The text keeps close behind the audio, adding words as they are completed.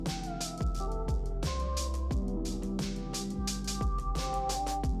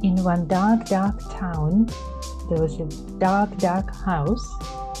In one dark, dark town, there was a dark, dark house.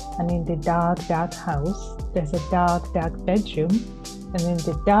 And in the dark, dark house, there's a dark, dark bedroom. And in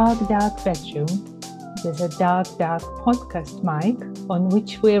the dark, dark bedroom, there's a dark, dark podcast mic on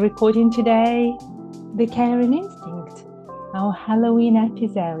which we're recording today the Caring Instinct, our Halloween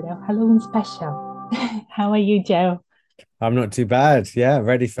episode, our Halloween special. How are you, Joe? I'm not too bad. Yeah,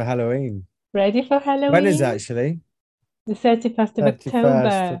 ready for Halloween. Ready for When is it Halloween? actually? The 31st of 31st.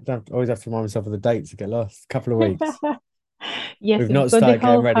 I October. always have to remind myself of the dates to get lost. A couple of weeks. Yes, We've we've not got the started getting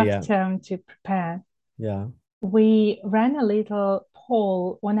whole ready half yet. term to prepare. Yeah. We ran a little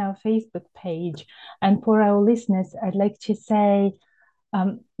poll on our Facebook page. And for our listeners, I'd like to say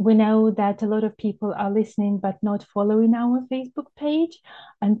we know that a lot of people are listening but not following our Facebook page.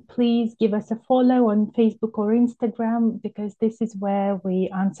 And please give us a follow on Facebook or Instagram because this is where we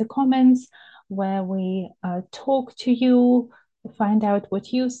answer comments, where we talk to you, find out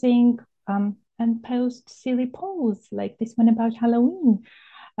what you think, and post silly polls like this one about Halloween.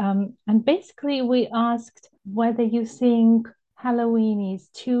 And basically, we asked whether you think Halloween is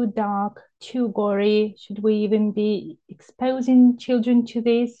too dark, too gory. Should we even be exposing children to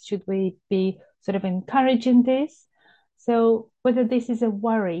this? Should we be sort of encouraging this? So, whether this is a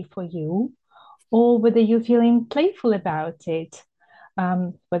worry for you or whether you're feeling playful about it,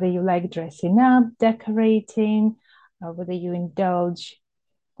 whether you like dressing up, decorating, whether you indulge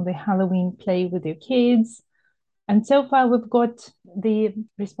the Halloween play with your kids, and so far, we've got the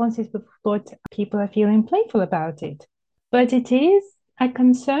responses, we've got people are feeling playful about it. But it is a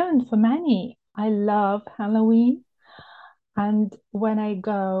concern for many. I love Halloween. And when I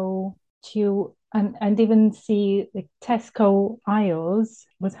go to and even see the Tesco aisles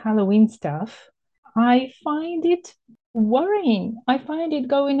with Halloween stuff, I find it worrying. I find it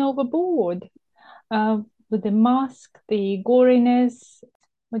going overboard with the mask, the goriness.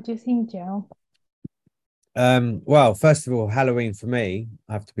 What do you think, Joe? Well, first of all, Halloween for me,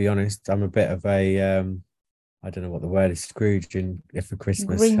 I have to be honest, I'm a bit of a I don't know what the word is, Scrooge in if for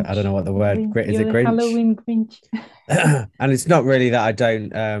Christmas. I don't Grinch. know what the word is, You're it the Grinch? Halloween Grinch. And it's not really that I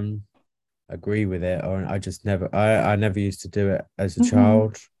don't agree with it, or I just never I never used to do it as a Hmm.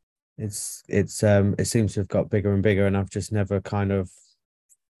 child. It seems to have got bigger and bigger, and I've just never kind of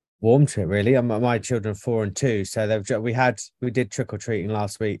warmed to it really. My children are 4 and 2, so we did trick or treating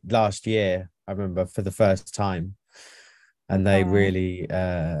last year. I remember for the first time, and they Okay. really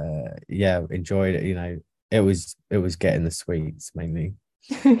yeah enjoyed it. It was getting the sweets mainly.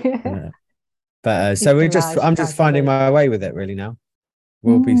 Uh, but so It's a large I'm just part of finding it. my way with it really now.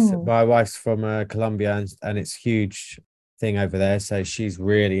 Mm. My wife's from Colombia, and it's huge thing over there, so she's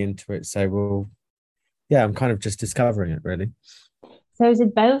really into it. So yeah, I'm kind of just discovering it really. So is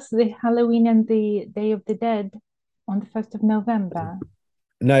it both the Halloween and the Day of the Dead on the 1st of November?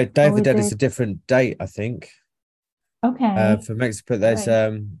 No, Day of Or the is Dead is a it different date, I think. okay? For Mexico, there's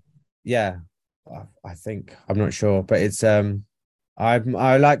Great. yeah, I think I'm not sure, but it's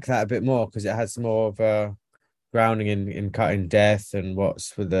I like that a bit more because it has more of a grounding in cutting death and what's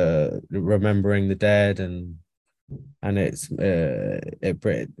for the remembering the dead, and it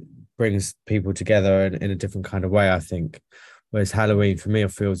brings people together in a different kind of way, I think. Whereas Halloween for me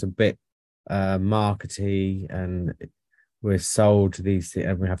it feels a bit markety, and we're sold these things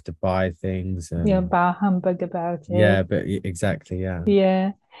and we have to buy things, You're and bar humbug about yeah, it. but exactly, yeah.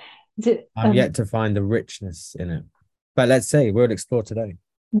 Yeah. I'm yet to find the richness in it. But let's see, we'll explore today.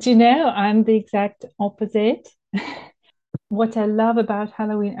 Do you know I'm the exact opposite? What I love about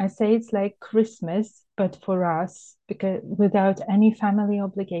Halloween, I say it's like Christmas, but for us, because without any family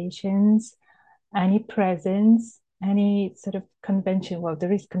obligations, any presents, any sort of convention. Well,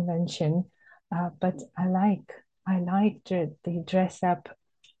 there is convention, but I like the dress up.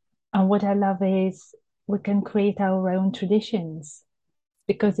 And what I love is we can create our own traditions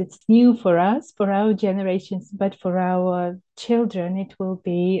because it's new for us, for our generations, but for our children, it will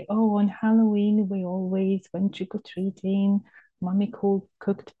be, oh, on Halloween, we always went trick or treating. Mommy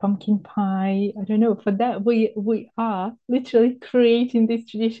cooked pumpkin pie. I don't know. For that, we are literally creating this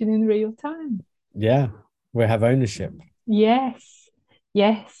tradition in real time. Yeah, we have ownership. Yes,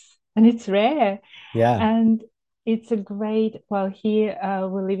 yes, and it's rare. Yeah, And it's a great, well, here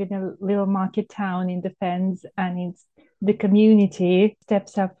we live in a little market town in the Fens, and it's the community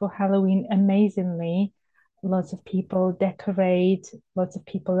steps up for Halloween amazingly. Lots of people decorate, lots of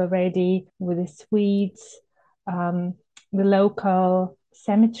people are ready with the sweets. Um, the local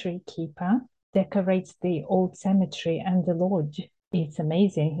cemetery keeper decorates the old cemetery and the lodge. It's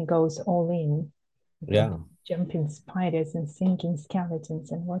amazing. He goes all in with yeah. jumping spiders and sinking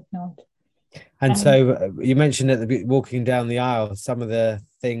skeletons and whatnot. And And so you mentioned at the walking down the aisle, some of the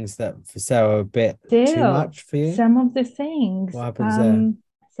things that for sale are a bit too Still, much for you? some of the things, What happens there?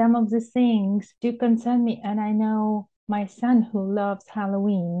 some of the things do concern me, and I know my son who loves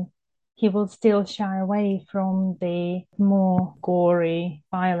Halloween, he will still shy away from the more gory,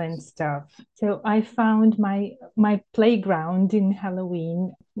 violent stuff. So I found my playground in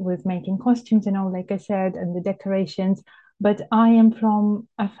Halloween with making costumes and all, like I said, and the decorations. But I am from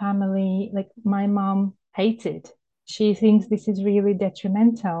a family, like my mom hates it. She thinks this is really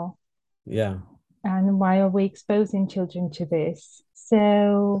detrimental. Yeah. And why are we exposing children to this?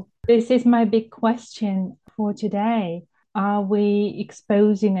 So, this is my big question for today. Are we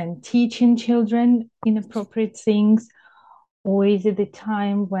exposing and teaching children inappropriate things? Or is it the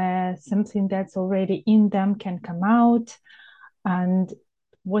time where something that's already in them can come out? And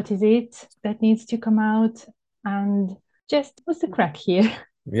what is it that needs to come out? And just what's the crack here?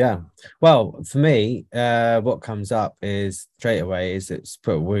 Yeah. Well, for me, what comes up is straight away is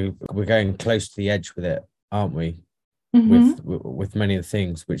we're going close to the edge with it, aren't we? Mm-hmm. With many of the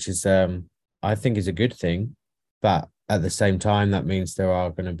things, which is I think is a good thing, but at the same time, that means there are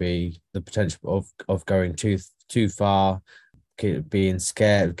going to be the potential of going too far, being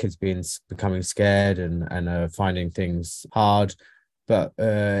scared, kids being becoming scared and finding things hard. But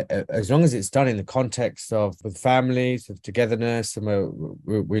as long as it's done in the context of with families, of togetherness, and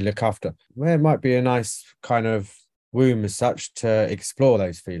we look after, well, it might be a nice kind of womb as such to explore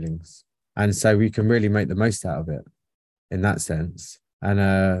those feelings, and so we can really make the most out of it in that sense.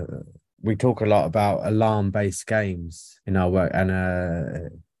 And we talk a lot about alarm-based games in our work,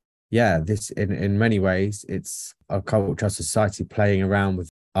 and yeah, this in many ways it's our culture, our society playing around with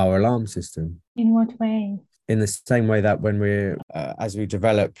our alarm system In what way? in the same way that when we're as we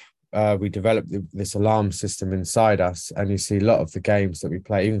develop this alarm system inside us, and you see a lot of the games that we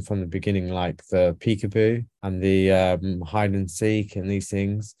play even from the beginning, like the peekaboo and the hide and seek and these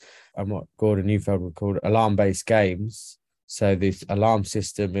things, and what Gordon Neufeld would call alarm-based games. So this alarm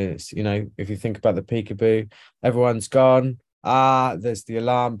system is, if you think about the peekaboo, everyone's gone, there's the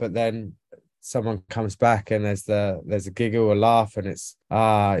alarm, but then someone comes back and there's a giggle, a laugh, and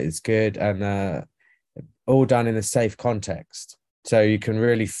it's good, and all done in a safe context. So you can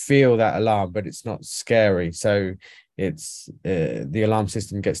really feel that alarm, but it's not scary. So it's the alarm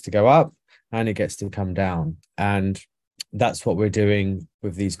system gets to go up and it gets to come down. And that's what we're doing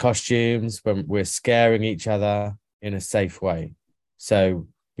with these costumes when we're scaring each other in a safe way. So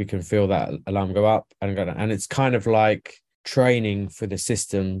we can feel that alarm go up and go down. And it's kind of like training for the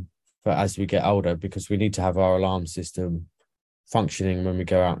system for as we get older, because we need to have our alarm system functioning when we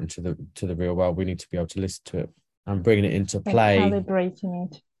go out into the real world. We need to be able to listen to it, and bringing it into Like play calibrating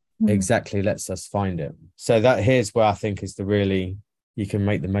it. Mm. exactly lets us find it. So that here's where I think is the really, you can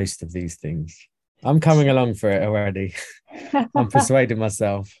make the most of these things. I'm coming along for it already. I'm persuading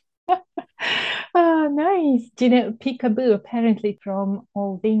myself. Oh, nice. Do you know, peekaboo apparently from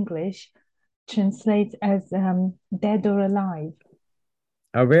Old English translates as dead or alive.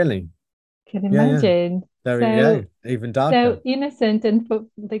 Oh, really? Can Yeah, yeah. imagine. There we go. So Even so darker. innocent and for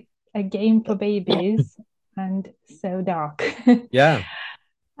like a game for babies and so dark Yeah.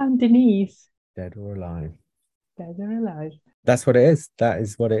 underneath. Dead or alive. Dead or alive. That's what it is. That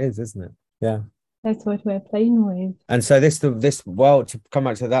is what it is, isn't it? Yeah. That's what we're playing with. And so this well, to come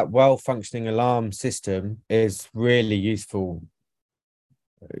back to that, well functioning alarm system is really useful,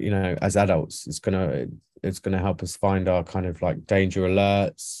 as adults. It's gonna help us find our kind of like danger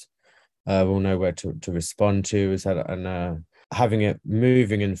alerts. We'll know where to respond to, and having it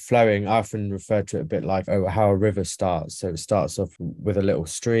moving and flowing. I often refer to it a bit like how a river starts. So it starts off with a little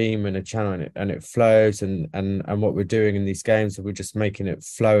stream and a channel, and it flows, and what we're doing in these games is we're just making it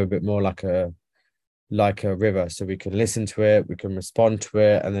flow a bit more like a river, so we can listen to it, we can respond to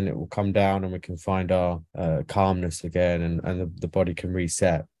it, and then it will come down and we can find our calmness again, and the body can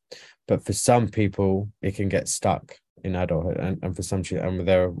reset. But for some people it can get stuck in adulthood, and for some and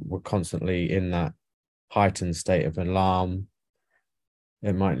we're constantly in that heightened state of alarm.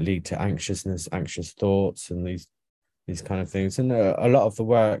 It might lead to anxiousness, anxious thoughts, and these kind of things. And a lot of the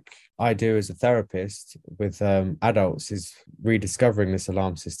work I do as a therapist with adults is rediscovering this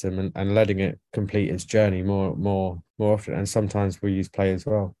alarm system, and letting it complete its journey more often. And sometimes we use play as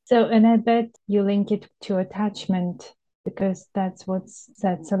well. So, and I bet you link it to attachment because that's what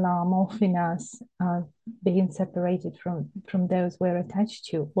sets alarm off in us, being separated from those we're attached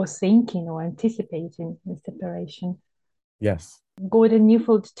to, or thinking or anticipating the separation. Yes. Gordon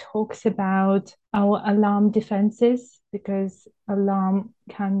Neufeld talks about our alarm defenses because alarm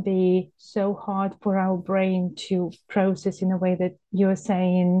can be so hard for our brain to process in a way that you're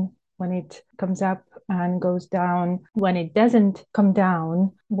saying when it comes up and goes down. When it doesn't come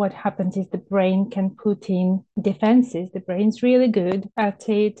down, what happens is the brain can put in defenses. The brain's really good at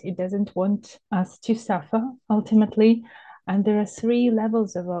it. It doesn't want us to suffer ultimately. And there are three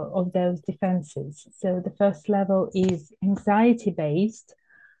levels of those defenses. So the first level is anxiety based,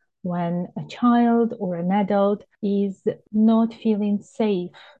 when a child or an adult is not feeling safe.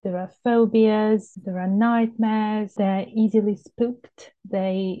 There are phobias, there are nightmares, they're easily spooked,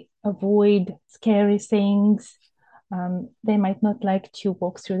 they avoid scary things. They might not like to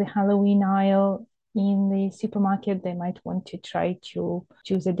walk through the Halloween aisle in the supermarket. They might want to try to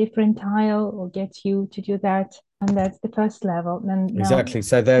choose a different aisle or get you to do that. And that's the first level. And now, Exactly.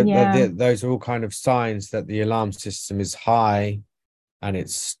 So yeah. those are all kind of signs that the alarm system is high, and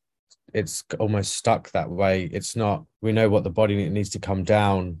it's almost stuck that way. It's not. We know what the body needs to come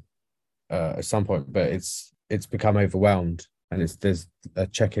down at some point, but it's become overwhelmed, and there's a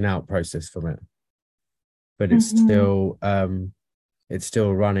checking out process from it. But Mm-hmm. it's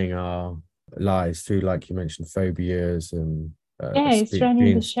still running our lives through, like you mentioned, phobias and Yeah, it's running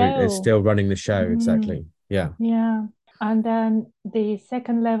being the spooked. It's show. still running the show. Mm, Exactly. Yeah. yeah. And then the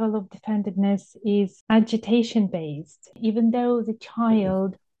second level of defendedness is agitation based. Even though the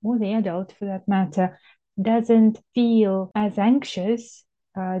child or the adult, for that matter, doesn't feel as anxious,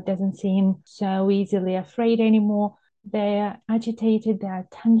 doesn't seem so easily afraid anymore, they're agitated, their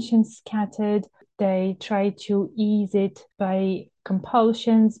attention scattered. They try to ease it by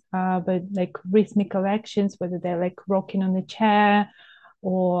compulsions, but like rhythmical actions, whether they're like rocking on the chair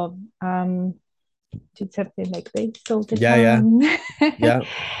or do something like this all the Yeah. Yeah. time. Yeah.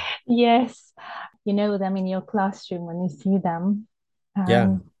 Yes, you know them in your classroom when you see them. Yeah.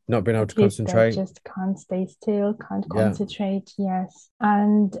 Um, Not being the able to kids that concentrate. just can't stay still, can't Yeah. concentrate. Yes.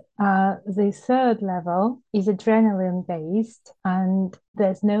 And the third level is adrenaline based, and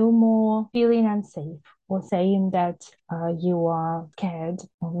there's no more feeling unsafe or saying that you are scared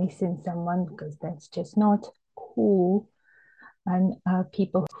or missing someone, because that's just not cool. And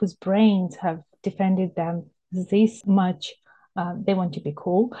people whose brains have defended them this much, they want to be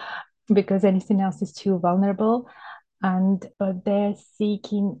cool because anything else is too vulnerable. And but they're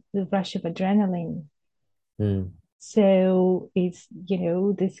seeking the rush of adrenaline. Mm. So it's, you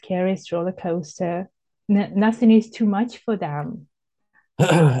know, the scariest roller coaster. Nothing is too much for them.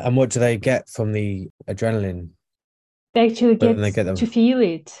 And what do they get from the adrenaline They actually when get they get to them? feel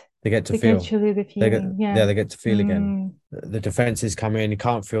it. They get to They get feel. actually the They get feeling. Yeah. Yeah, they get to feel again. Mm, The defenses come in. You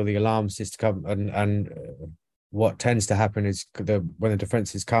can't feel the alarm system come, and what tends to happen is when the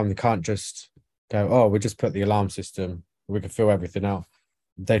defenses come, they can't just go, oh, we just put the alarm system. We can feel everything out.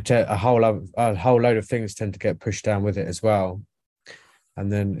 A whole load of things tend to get pushed down with it as well,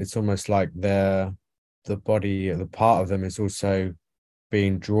 and then it's almost like the body, the part of them is also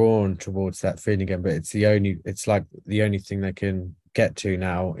being drawn towards that feeling again, but it's like the only thing they can get to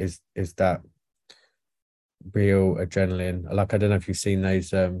now is that real adrenaline. Like, I don't know if you've seen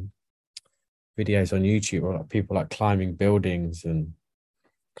those videos on YouTube, or like people like climbing buildings, and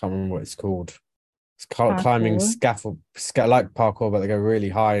can't remember what it's called. It's called climbing parkour. like parkour, but they go really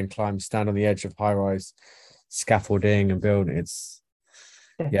high and stand on the edge of high rise scaffolding and building. It's,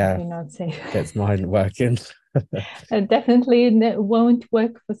 yeah, Definitely not safe. gets my mind working. Definitely won't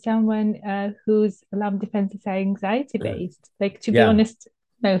work for someone whose alarm defenses are anxiety based. Like, to be Yeah, honest,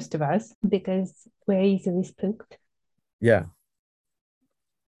 most of us, because we're easily spooked. yeah.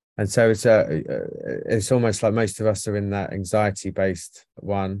 And so it's almost like most of us are in that anxiety based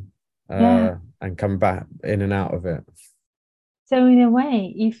one, Yeah. and come back in and out of it. So, in a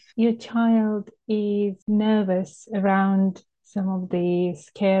way, if your child is nervous around some of the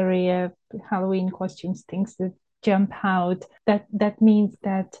scarier Halloween costumes, things that jump out, that means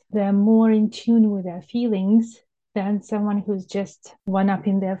that they're more in tune with their feelings than someone who's just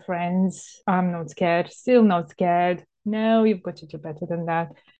one-upping their friends. I'm not scared, still not scared. No, you've got to do better than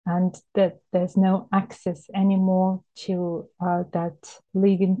that. And that there's no access anymore to that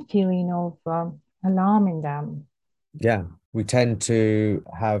living feeling of alarm in them. Yeah, we tend to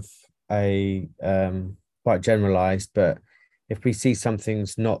have a quite generalized, but if we see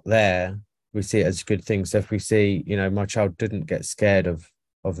something's not there, we see it as a good thing. So if we see, my child didn't get scared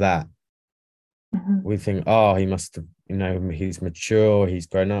of that, Mhm. we think, oh, he must have, he's mature, he's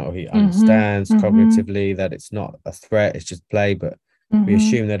grown up, or he Mm-hmm. understands Mm-hmm. cognitively that it's not a threat, it's just play. But we Mm-hmm.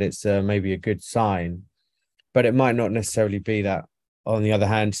 assume that it's maybe a good sign, but it might not necessarily be that. On the other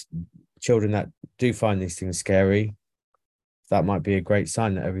hand, children that do find these things scary, that might be a great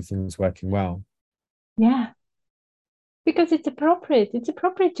sign that everything's working well. Yeah, because it's appropriate. It's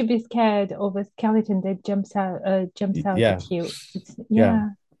appropriate to be scared of a skeleton that jumps out Yeah, at you. It's yeah. yeah.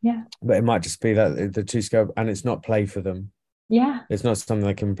 Yeah. But it might just be that the two scale, and it's not play for them. Yeah. It's not something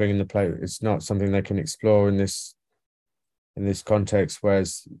they can bring in the play. It's not something they can explore in this context.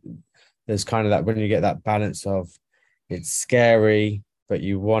 Whereas there's kind of that when you get that balance of it's scary, but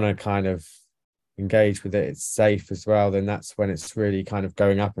you want to kind of engage with it, it's safe as well, then that's when it's really kind of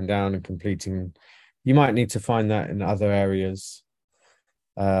going up and down and completing. You might need to find that in other areas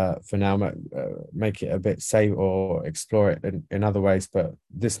for now, make it a bit safe or explore it in other ways, but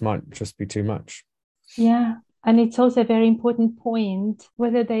this might just be too much. Yeah. And it's also a very important point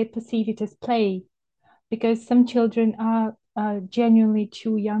whether they perceive it as play, because some children are genuinely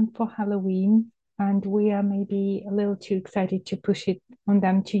too young for Halloween, and we are maybe a little too excited to push it on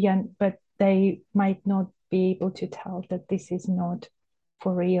them too young, but they might not be able to tell that this is not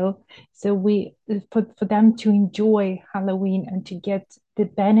for real. So for them to enjoy Halloween and to get the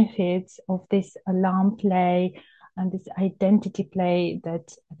benefits of this alarm play and this identity play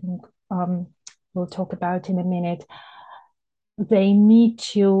that I think we'll talk about in a minute, they need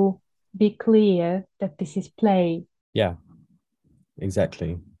to be clear that this is play. Yeah,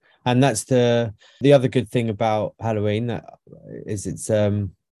 exactly. And that's the other good thing about Halloween, that is it's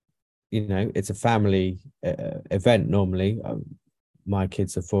it's a family event normally. My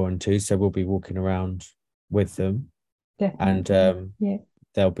kids are 4 and 2, so we'll be walking around with them, and Definitely. Yeah.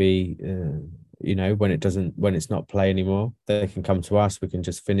 they'll be when it's not play anymore, they can come to us. We can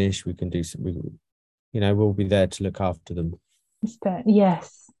just finish. We can do some. We'll be there to look after them,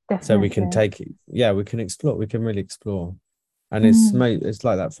 Yes, so we can definitely. take. Yeah, we can explore. We can really explore, and Mm. it's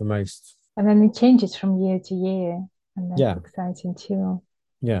like that for most. And then it changes from year to year, and that's Yeah, exciting too.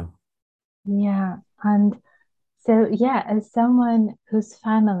 yeah, Yeah. And so, yeah, as someone whose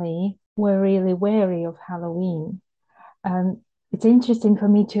family were really wary of Halloween, it's interesting for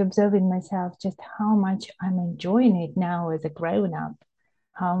me to observe in myself just how much I'm enjoying it now as a grown up,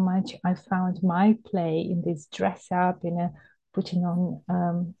 how much I found my play in this dress up, in a putting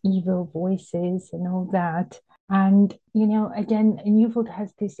on evil voices and all that. And, again, Neufeld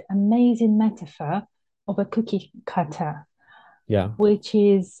has this amazing metaphor of a cookie cutter, yeah, which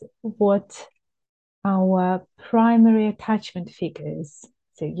is what our primary attachment figures,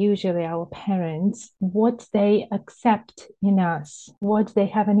 so usually our parents, what they accept in us, what they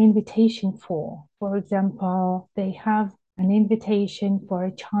have an invitation for. For example, they have an invitation for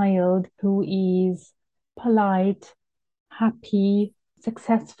a child who is polite, happy,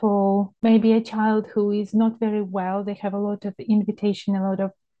 successful, maybe a child who is not very well. They have a lot of invitation, a lot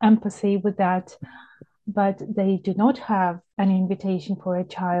of empathy with that, but they do not have an invitation for a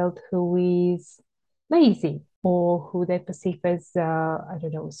child who is lazy or who they perceive as, I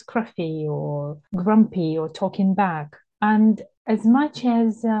don't know, scruffy or grumpy or talking back. And as much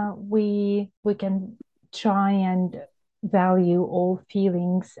as we can try and value all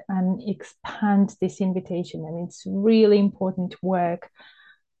feelings and expand this invitation, and it's really important work,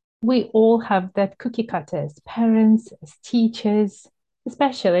 we all have that cookie cutter as parents, as teachers,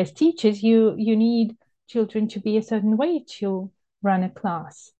 especially as teachers. You need children to be a certain way to run a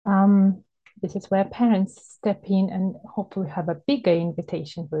class. This is where parents step in and hopefully have a bigger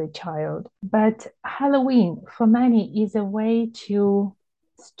invitation for the child. But Halloween for many is a way to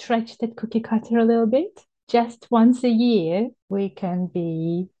stretch that cookie cutter a little bit. Just once a year, we can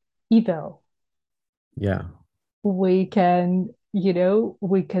be evil. yeah, We can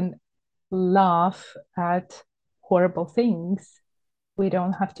laugh at horrible things. We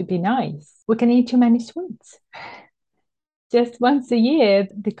don't have to be nice. We can eat too many sweets. Just once a year,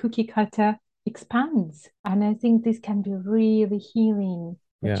 the cookie cutter expands. And I think this can be really healing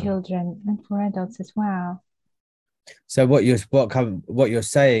for yeah. children and for adults as well. So what you're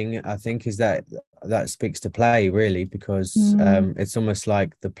saying, I think, is that speaks to play really, because Mm, it's almost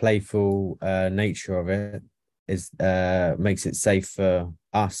like the playful nature of it is makes it safe for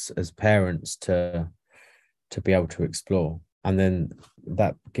us as parents to be able to explore, and then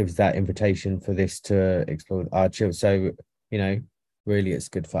that gives that invitation for this to explore our children. So really, it's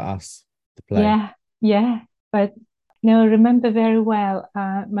good for us to play. yeah, yeah. But no, remember very well,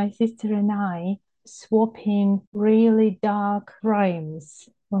 my sister and I swapping really dark rhymes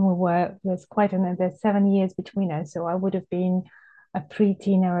when there's quite there's 7 years between us. So I would have been a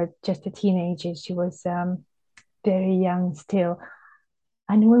preteen or just a teenager. She was very young still.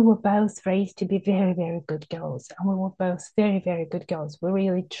 And we were both raised to be very, very good girls. And we were both very, very good girls. We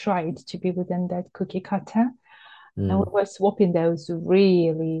really tried to be within that cookie cutter. And we Mm, were swapping those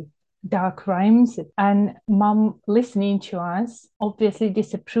really dark rhymes, and mum listening to us, obviously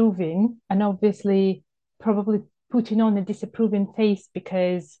disapproving, and obviously probably putting on a disapproving face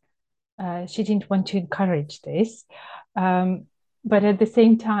because she didn't want to encourage this. Um, but at the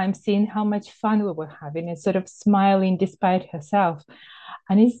same time, seeing how much fun we were having and sort of smiling despite herself.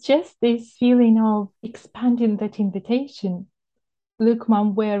 And it's just this feeling of expanding that invitation. Look,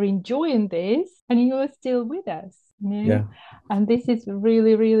 mom, we're enjoying this and you're still with us, you know? Yeah, And this is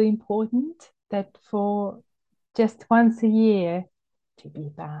really, really important that for just once a year to be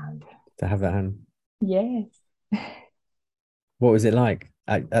banned. to have that hand. Yes. What was it like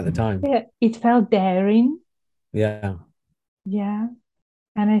at the time? Yeah, it felt daring. Yeah, Yeah.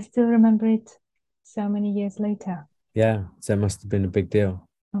 And I still remember it so many years later. yeah. So it must have been a big deal.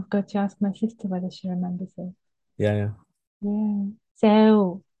 I've got to ask my sister whether she remembers it. Yeah, yeah. Yeah.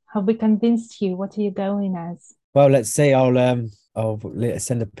 So, have we convinced you? What are you going as? Well, let's see.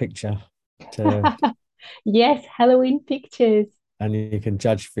 Send a picture to, Yes, Halloween pictures and you can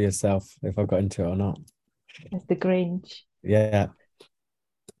judge for yourself if I got into it or not. as the Grinch. Yeah,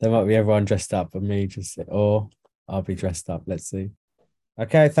 there might be everyone dressed up, and me just, or I'll be dressed up. Let's see.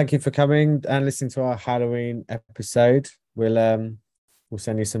 Okay, thank you for coming and listening to our Halloween episode. We'll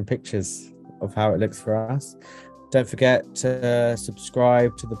send you some pictures of how it looks for us. Don't forget to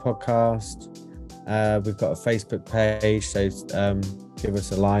subscribe to the podcast. We've got a Facebook page, so give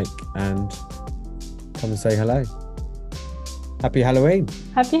us a like and come and say hello. Happy Halloween.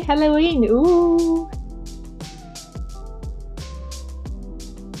 Happy Halloween. Ooh.